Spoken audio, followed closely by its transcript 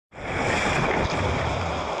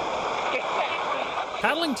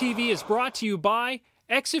Paddling TV is brought to you by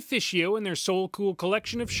Ex Officio and their Soul Cool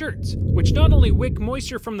collection of shirts, which not only wick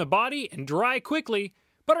moisture from the body and dry quickly,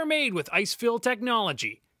 but are made with ice-fill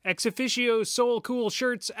technology. Ex Officio's Soul Cool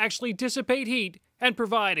shirts actually dissipate heat and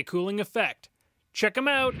provide a cooling effect. Check them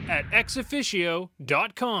out at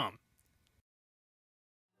exofficio.com.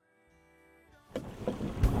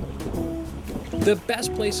 The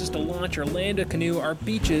best places to launch or land a canoe are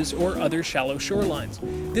beaches or other shallow shorelines.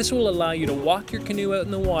 This will allow you to walk your canoe out in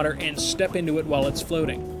the water and step into it while it's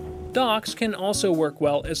floating. Docks can also work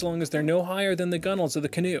well as long as they're no higher than the gunnels of the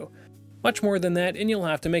canoe. Much more than that and you'll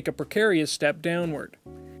have to make a precarious step downward.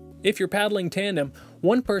 If you're paddling tandem,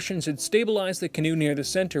 one person should stabilize the canoe near the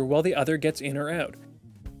center while the other gets in or out.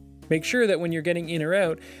 Make sure that when you're getting in or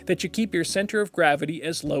out that you keep your center of gravity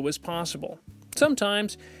as low as possible.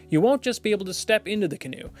 Sometimes, you won't just be able to step into the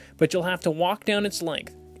canoe, but you'll have to walk down its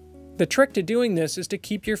length. The trick to doing this is to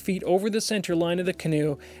keep your feet over the center line of the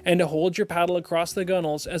canoe and to hold your paddle across the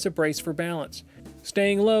gunnels as a brace for balance.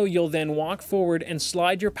 Staying low, you'll then walk forward and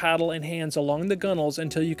slide your paddle and hands along the gunnels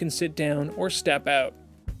until you can sit down or step out.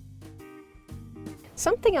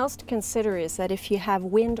 Something else to consider is that if you have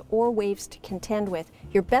wind or waves to contend with,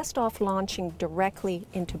 you're best off launching directly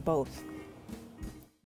into both.